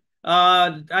quick,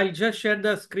 I'll just share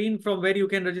the screen from where you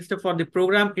can register for the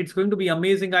program. It's going to be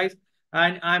amazing, guys.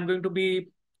 And I'm going to be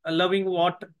loving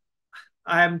what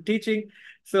I am teaching.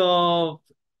 So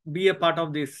be a part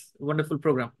of this wonderful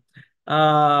program.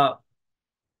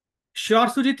 Sure,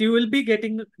 Sujit, you will be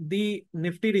getting the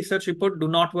Nifty research report. Do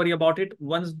not worry about it.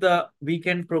 Once the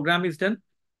weekend program is done,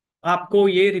 आपको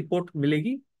ये report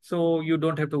मिलेगी, so you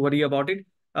don't have to worry about it.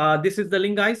 This is the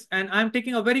link, guys, and I'm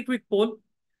taking a very quick poll.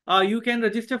 You can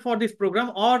register for this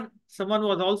program, or someone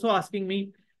was also asking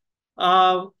me,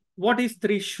 what is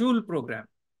Trishul program?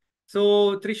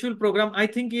 So Trishul program, I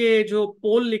think ये जो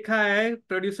पोल लिखा है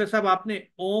producer साहब आपने,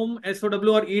 ओम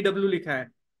SOW और EW लिखा है.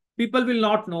 People will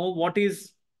not know what is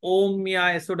ओम या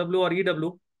SOW और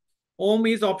EW. Om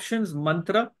is options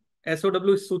mantra,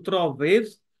 SOW is sutra of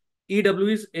waves, EW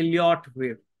is Elliott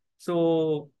wave.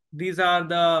 So these are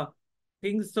the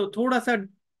things. So थोड़ा सा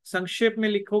संक्षेप में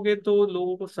लिखोगे तो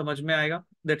लोगों को समझ में आएगा.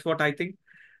 That's what I think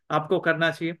आपको करना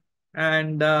चाहिए.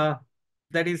 And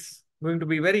that is going to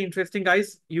be very interesting,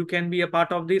 guys. You can be a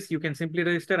part of this. You can simply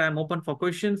register. I'm open for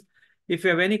questions. If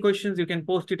you have any questions, you can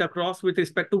post it across with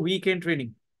respect to weekend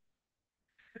trading.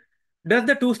 Does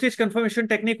the two-stage confirmation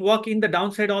technique work in the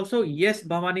downside also? Yes,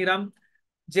 Bhavani Ram.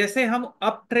 जैसे हम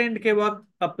up trend के वक्त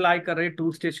apply कर रहे हैं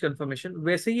two stage confirmation,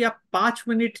 वैसे ही आप 5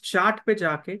 minute chart पे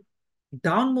जाके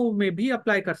डाउन मूव में भी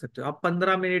अप्लाई कर सकते हो. आप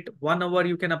 15 minute, 1 our,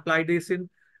 you can apply this in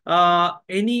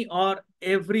any और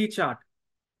every chart,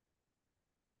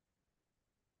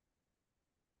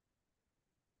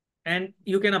 and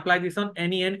you can apply this on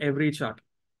any and every chart.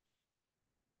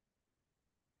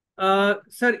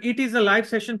 Sir, it is a live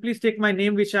session, please take my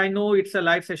name which I know it's a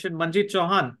live session. Manjeet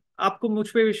Chauhan, आपको मुझ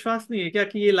पे विश्वास नहीं है क्या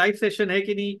कि ये लाइव सेशन है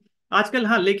कि नहीं आजकल?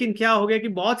 हाँ, लेकिन क्या हो गया कि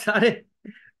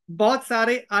बहुत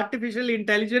सारे आर्टिफिशियल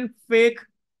इंटेलिजेंट फेक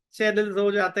चैनल्स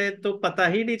हो जाते हैं, तो पता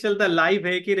ही नहीं चलता लाइव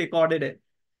है कि रिकॉर्डेड है.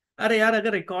 अरे यार,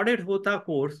 अगर रिकॉर्डेड होता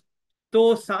कोर्स,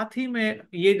 तो साथ ही में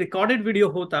ये रिकॉर्डेड वीडियो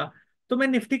होता, तो मैं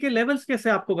निफ्टी के लेवल्स कैसे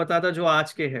आपको बताता जो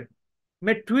आज के हैं,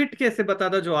 मैं ट्वीट कैसे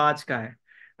बताता जो आज का है.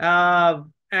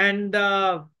 And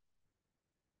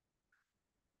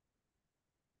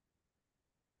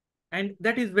and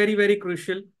that is very very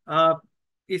crucial.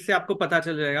 इससे आपको पता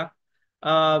चल जाएगा.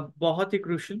 बहुत ही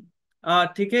क्रूशियल.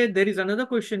 ठीक है, there is another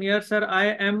question here. Sir, I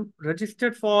am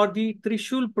registered for the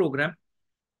त्रिशूल programme.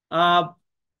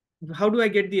 How do I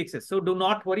get the access? So do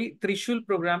not worry. त्रिशूल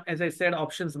programme, as I said,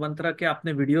 options मंत्र के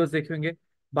आपने वीडियोस देखे होंगे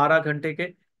 12 घंटे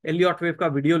के. एलियट वेव का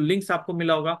वीडियो लिंक्स आपको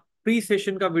मिला होगा. प्री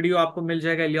सेशन का वीडियो आपको मिल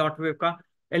जाएगा एलियट वेव का.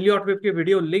 एलियट वेव के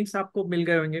वीडियो लिंक्स आपको मिल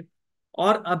गए होंगे.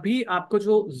 और अभी आपको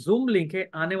जो जूम लिंक है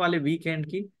आने वाले वीकेंड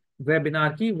की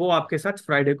वेबिनार की, वो आपके साथ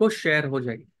फ्राइडे को शेयर हो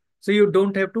जाएगी. So you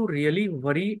don't have to really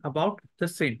worry about the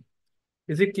same.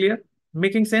 Is it clear?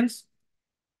 Making sense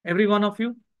every one of you?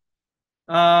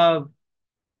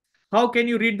 How can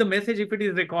you read the message if it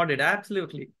is recorded?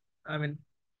 Absolutely. I mean,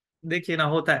 देखिए ना,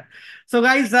 होता है. So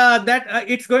guys, that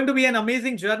it's going to be an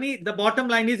amazing journey. The bottom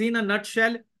line is in a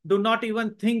nutshell. Do not even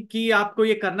think कि आपको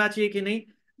ये करना चाहिए कि नहीं.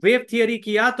 वेव थियरी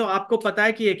किया तो आपको पता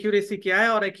है कि एक्यूरेसी क्या है,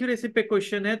 और एक्यूरेसी पे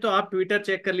क्वेश्चन है तो आप ट्विटर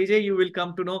चेक कर लीजिए. You will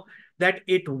come to know that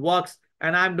it works,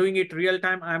 and I am doing it real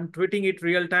time. I am tweeting it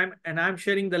real time, and I am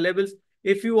sharing the levels.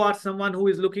 If you are someone who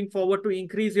is looking forward to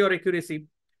increase your accuracy,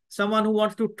 someone who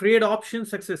wants to trade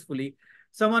options successfully,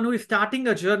 someone who is starting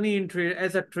a journey in trade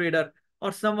as a trader,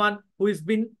 or someone who has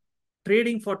been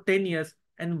trading for 10 years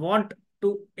and want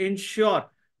to ensure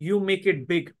you make it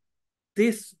big,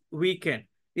 this weekend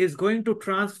is going to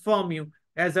transform you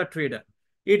as a trader.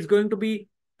 It's going to be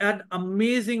an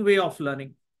amazing way of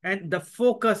learning. And the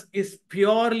focus is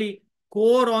purely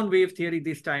core on wave theory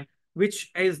this time, which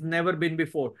has never been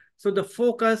before. So the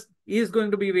focus is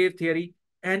going to be wave theory,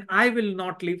 and I will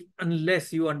not leave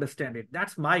unless you understand it.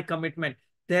 That's my commitment.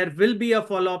 There will be a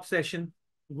follow-up session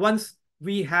once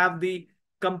we have the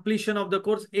completion of the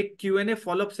course. एक Q&A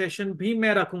follow-up session भी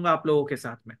मैं रखूंगा आप लोगों के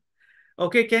साथ में.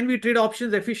 Okay, can we trade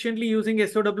options efficiently using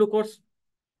SOW course?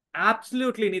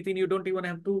 Absolutely, Nitin. You don't even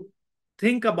have to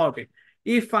think about it.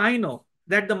 If I know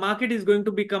that the market is going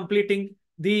to be completing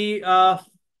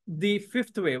the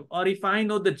fifth wave, or if I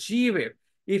know the G wave,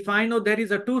 if I know there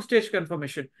is a two-stage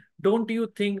confirmation, don't you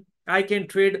think I can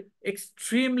trade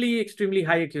extremely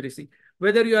high accuracy?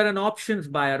 Whether you are an options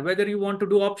buyer, whether you want to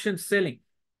do options selling,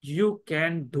 you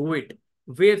can do it.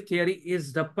 Wave theory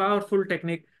is the powerful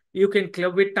technique. You can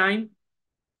club with time,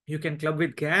 you can club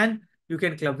with GAN, you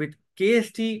can club with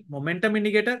KST, momentum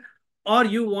indicator, or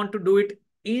you want to do it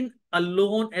in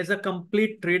alone as a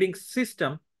complete trading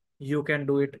system, you can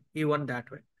do it even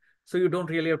that way. So you don't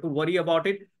really have to worry about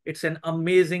it. It's an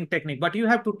amazing technique, but you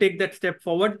have to take that step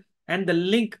forward. And the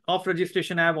link of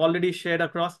registration I have already shared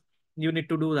across. You need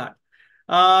to do that.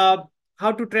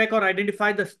 How to track or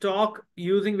identify the stock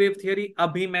using wave theory?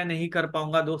 अभी मैं नहीं कर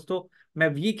पाऊंगा दोस्तों, मैं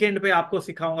weekend पे आपको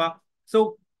सिखाऊंगा. So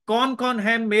कौन कौन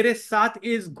है मेरे साथ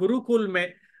इस गुरुकुल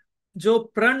में जो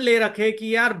प्रण ले रखे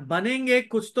कि यार बनेंगे,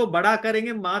 कुछ तो बड़ा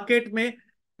करेंगे, मार्केट में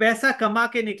पैसा कमा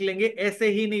के निकलेंगे, ऐसे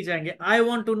ही नहीं जाएंगे. I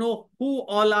want to know who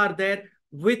all are there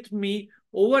with me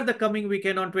over the coming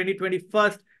weekend on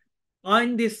 2021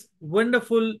 on this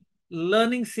wonderful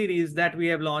learning series that we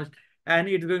have launched, and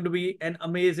it's going to be an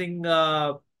amazing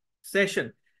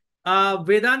session.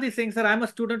 Vedant is saying, sir, I'm a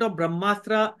student of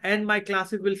Brahmastra and my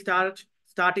classes will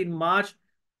start in March.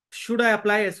 Should I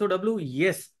apply SOW?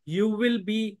 Yes, you will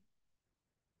be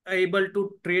able to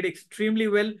trade extremely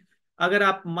well. अगर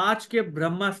आप मार्च के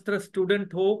ब्रह्मास्त्र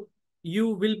student हो,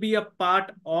 you will be a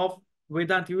part of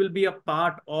Vedant, you will be a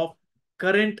part of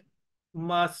current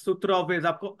सूत्र of ways.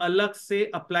 आपको अलग से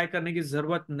apply करने की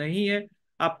जरूरत नहीं है.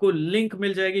 आपको लिंक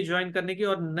मिल जाएगी ज्वाइन करने की,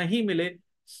 और नहीं मिले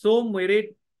सो मेरे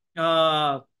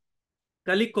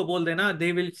कलीग को बोल देना,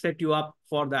 they will set you up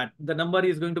for that. The number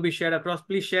is going to be share across.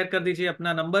 Please share कर दीजिए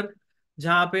अपना नंबर,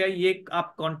 जहां पे ये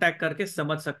आप कांटेक्ट करके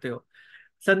समझ सकते हो.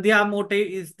 संध्या मोटे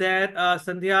is there.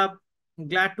 Sandhya,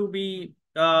 glad to be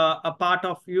a part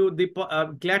of you.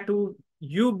 Glad to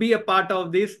you be a part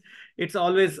of this. It's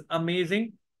always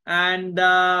amazing. And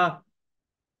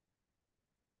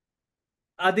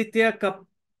Aditya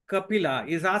Kapila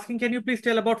is asking, can you please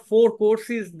tell about 4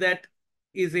 courses that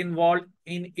is involved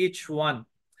in each one?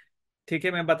 ठीक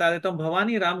है, मैं बता देता हूँ.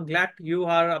 Bhavani Ram, glad you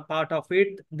are a part of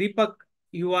it. Deepak,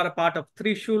 you are a part of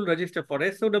Trishul. Register for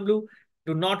SOW.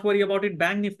 Do not worry about it.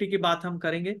 Bank Nifty की बात हम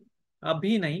करेंगे,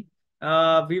 अभी नहीं.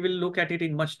 We will look at it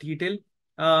in much detail.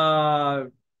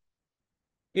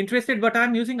 Interested, but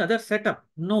I'm using other setup.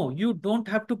 No, you don't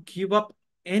have to give up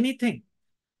anything.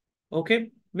 Okay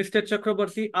mister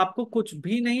चक्रवर्ती, आपको कुछ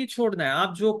भी नहीं छोड़ना है.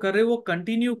 आप जो कर रहे हो वो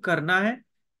कंटिन्यू करना है.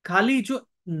 खाली जो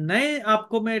नए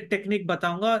आपको मैं टेक्निक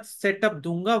बताऊंगा, सेटअप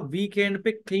दूंगा वीकेंड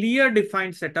पे, क्लियर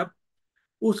डिफाइंड सेटअप,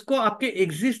 उसको आपके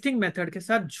एग्जिस्टिंग मेथड के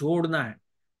साथ जोड़ना है.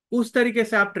 उस तरीके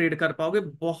से आप ट्रेड कर पाओगे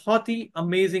बहुत ही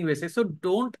अमेजिंग वे से. So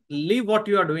don't leave what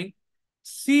you are doing.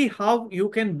 See how you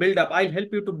can build up. I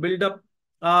help you to build up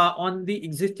on the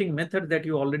existing method that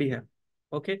you already have.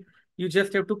 Okay, you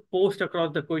just have to post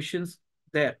across the questions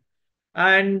there.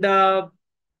 And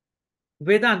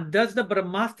Vedant, does the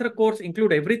Brahmastra course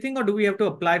include everything or do we have to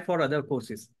apply for other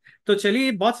courses? तो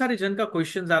चलिए, बहुत सारे जन का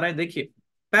question आ रहा है. देखिए,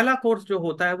 पहला कोर्स जो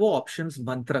होता है वो ऑप्शंस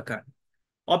मंत्र का है.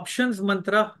 ऑप्शंस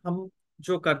मंत्र हम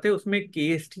जो करते हैं उसमें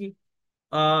KST,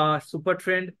 super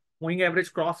trend, moving average,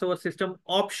 crossover system,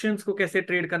 options को कैसे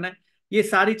ट्रेड करना है, ये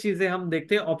सारी चीजें हम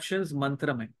देखते हैं ऑप्शंस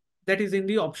मंत्र में. That is in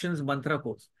the options मंत्र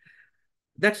course.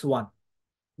 That's one.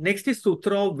 Next is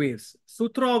Sutra of Waves.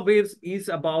 Sutra of Waves is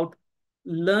about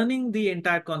learning the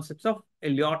entire concepts of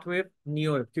Elliott wave,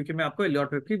 neowave. क्योंकि मैं आपको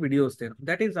Elliott wave की वीडियोस दे रहा हूँ.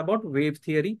 That is about wave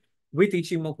theory with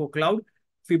Ichimoku cloud,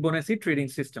 Fibonacci trading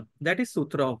system. That is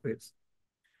Sutra of Waves.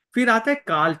 फिर आता है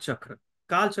काल चक्र.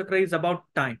 काल चक्र is about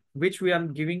time, which we are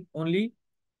giving only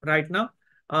right now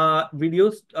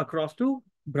videos across to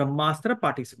Brahmastra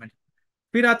participants.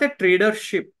 फिर आता है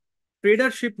tradership.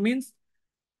 Tradership means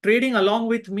trading along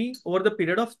with me over the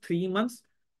period of 3 months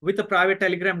with a private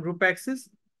telegram group access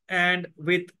and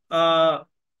with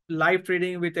live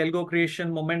trading with algo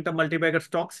creation, momentum, multibagger,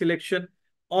 stock selection.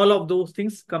 All of those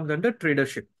things comes under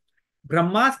tradership.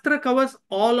 Brahmastra covers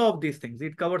all of these things.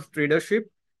 It covers tradership,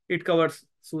 it covers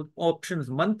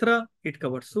options mantra, it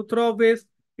covers sutra of ways,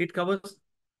 it covers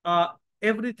uh,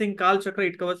 everything Kal Chakra,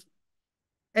 it covers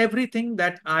everything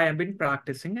that I have been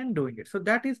practicing and doing it. So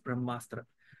that is Brahmastra.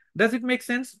 Does it make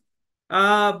sense?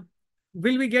 Uh,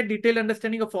 will we get detailed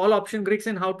understanding of all option Greeks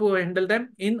and how to handle them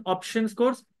in options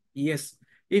course? Yes.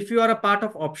 If you are a part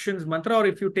of options mantra or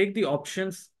if you take the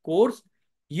options course,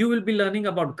 you will be learning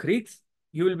about Greeks.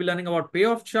 You will be learning about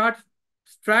payoff charts,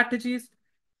 strategies,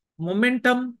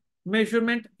 momentum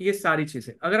measurement, ये सारी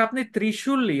चीजें. अगर आपने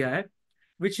त्रिशूल लिया है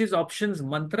which is options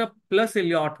मंत्र plus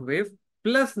Elliott wave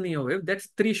plus neo wave, that's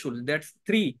trishul, that's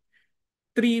three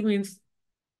means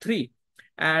three,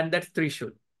 and that's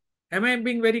trishul. Am I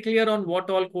being very clear on what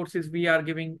all courses we are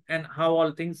giving and how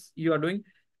all things you are doing?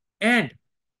 And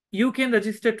you can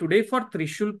register today for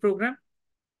trishul program,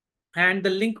 and the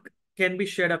link can be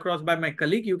shared across by my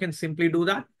colleague. You can simply do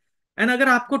that. And अगर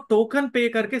आपको token पे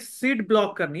करके seat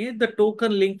block करनी है, the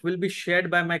token link will be shared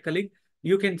by my colleague.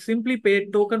 You can simply pay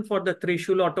token for the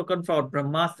Trishul or token for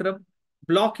Brahmastra,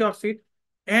 block your seat,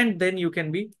 and then you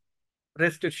can be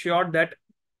rest assured that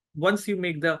once you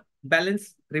make the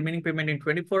balance remaining payment in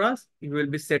 24 hours, you will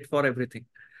be set for everything.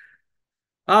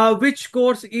 Which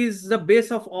course is the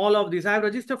base of all of these? I have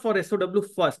registered for SOW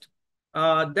first.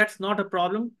 That's not a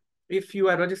problem. If you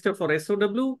are registered for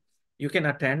SOW, you can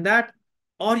attend that,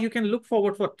 or you can look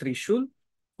forward for Trishul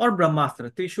or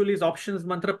Brahmastra. Trishul is options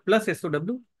mantra plus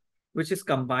SOW, which is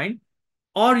combined,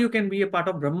 or you can be a part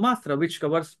of Brahmastra, which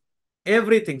covers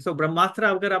everything. So Brahmastra,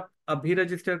 अगर आप अभी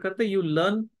register करते, you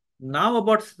learn now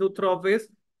about Sutra of Ways,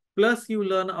 plus you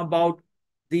learn about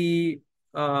the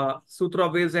Sutra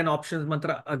of Waves and options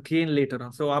mantra again later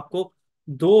on. So आपको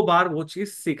दो बार वो चीज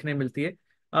सीखने मिलती है.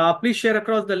 Please share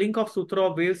across the link of Sutra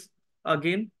of Waves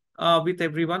again with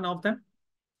every one of them.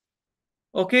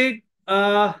 Okay.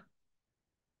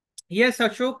 Yes,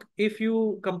 Ashok, if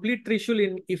you complete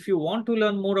Trishul, if you want to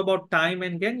learn more about time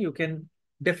and gain, you can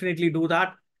definitely do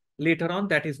that later on.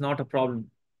 That is not a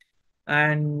problem.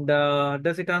 And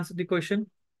does it answer the question?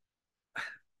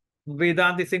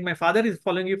 Vedant is saying, my father is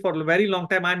following you for a very long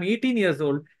time. I'm 18 years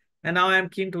old and now I'm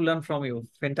keen to learn from you.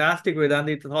 Fantastic, Vedant.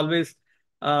 It's always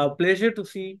a pleasure to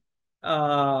see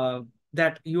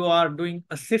that you are doing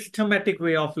a systematic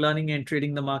way of learning and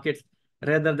trading the markets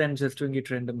rather than just doing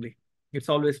it randomly. It's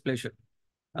always pleasure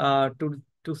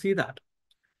to see that.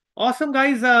 Awesome,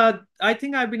 guys. I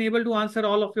think I've been able to answer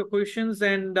all of your questions,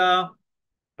 and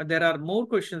there are more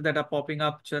questions that are popping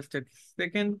up. Just a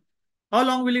second. How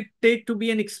long will it take to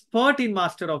be an expert in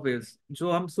master of waves?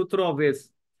 जो हम सूत्र of waves.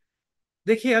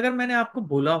 देखिए, अगर मैंने आपको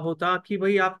बोला होता कि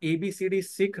भाई आप ABCD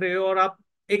सीख रहे हो और आप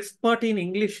एक्सपर्ट इन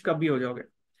इंग्लिश कभी हो जाओगे,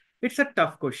 it's a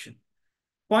tough question.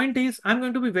 Point is, I'm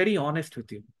going to be very honest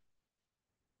with you.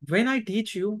 When I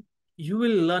teach you, you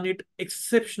will learn it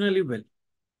exceptionally well.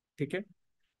 Okay?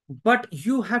 But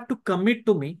you have to commit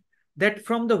to me that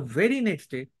from the very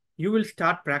next day, you will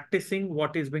start practicing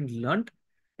what is being learned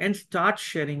and start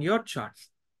sharing your charts.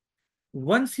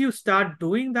 Once you start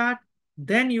doing that,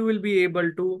 then you will be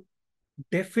able to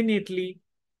definitely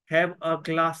have a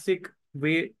classic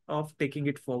way of taking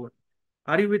it forward.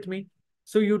 Are you with me?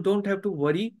 So you don't have to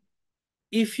worry.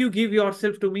 If you give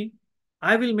yourself to me,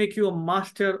 I will make you a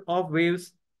master of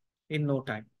waves in no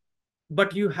time.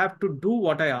 But you have to do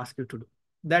what I ask you to do.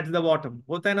 That's the bottom.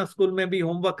 होता है ना, school में भी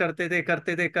homework करते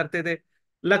थे,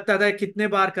 लगता था कितने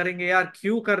बार करेंगे यार,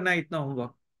 क्यों करना है इतना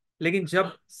होमवर्क. लेकिन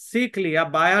जब सीख लिया,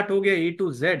 बायाट हो गया A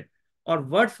to Z और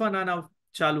वर्ड्स बनाना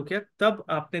चालू किया, तब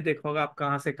आपने देखा होगा आप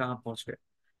कहां से कहां पहुंच गए.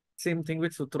 सेम थिंग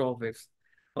विद सूत्र of waves.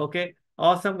 Okay,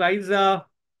 awesome guys.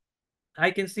 I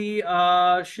can see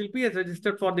Shilpi has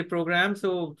registered for the program.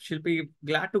 So Shilpi,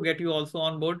 glad to get you also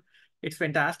on board. It's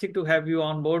fantastic to have you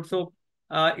on board. So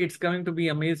it's going to be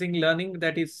amazing learning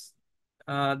that is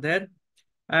there.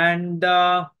 And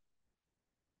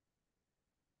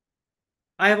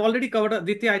I have already covered,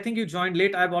 Aditya, I think you joined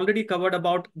late. I've already covered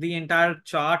about the entire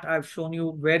chart. I've shown you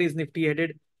where is Nifty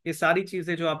headed. ये सारी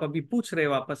चीजें जो आप अभी पूछ रहे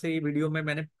हो वापस से ये वीडियो में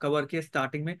मैंने कवर किया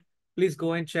स्टार्टिंग में. Please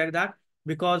go and check that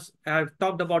because I've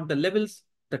talked about the levels,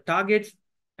 the targets,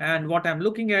 and what I'm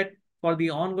looking at for the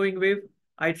ongoing wave.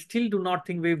 I still do not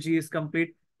think wave G is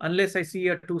complete unless I see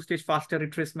a two-stage faster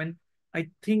retracement. I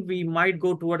think we might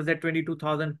go towards that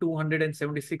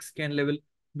 22,276 scan level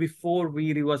before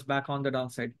we reverse back on the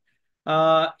downside.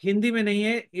 Hindi में नहीं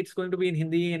है. It's going to be in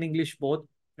Hindi and English both.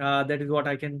 That is what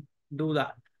I can do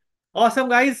that. Awesome,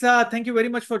 guys. Thank you very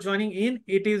much for joining in.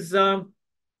 It is how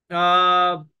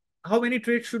many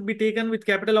trades should be taken with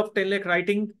capital of 10 lakh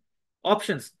writing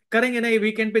options. करेंगे ना ये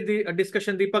weekend पे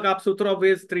discussion. दीपक आप सूत्र of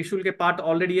ways त्रिशूल के part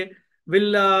already है.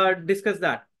 Will discuss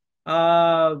that.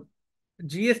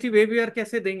 GST waiver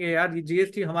कैसे देंगे यार.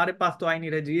 जीएसटी हमारे पास तो आ ही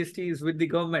नहीं रहा. GST is with the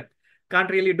government.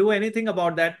 Can't really do anything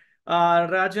about that.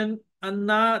 राजन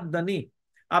अन्ना दनी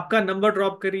आपका नंबर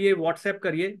ड्रॉप करिए, व्हाट्सएप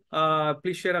करिए.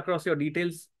 Please share across your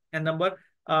details and number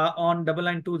on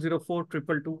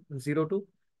 9920422202.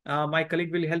 My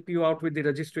colleague will help you out with the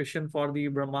registration for the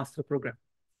Brahmastra program.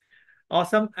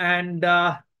 Awesome. And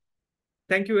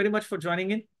thank you very much for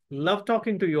joining in. Love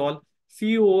talking to you all.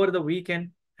 See you over the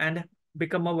weekend and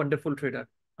become a wonderful trader.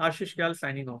 Ashish Kyal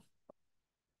signing off.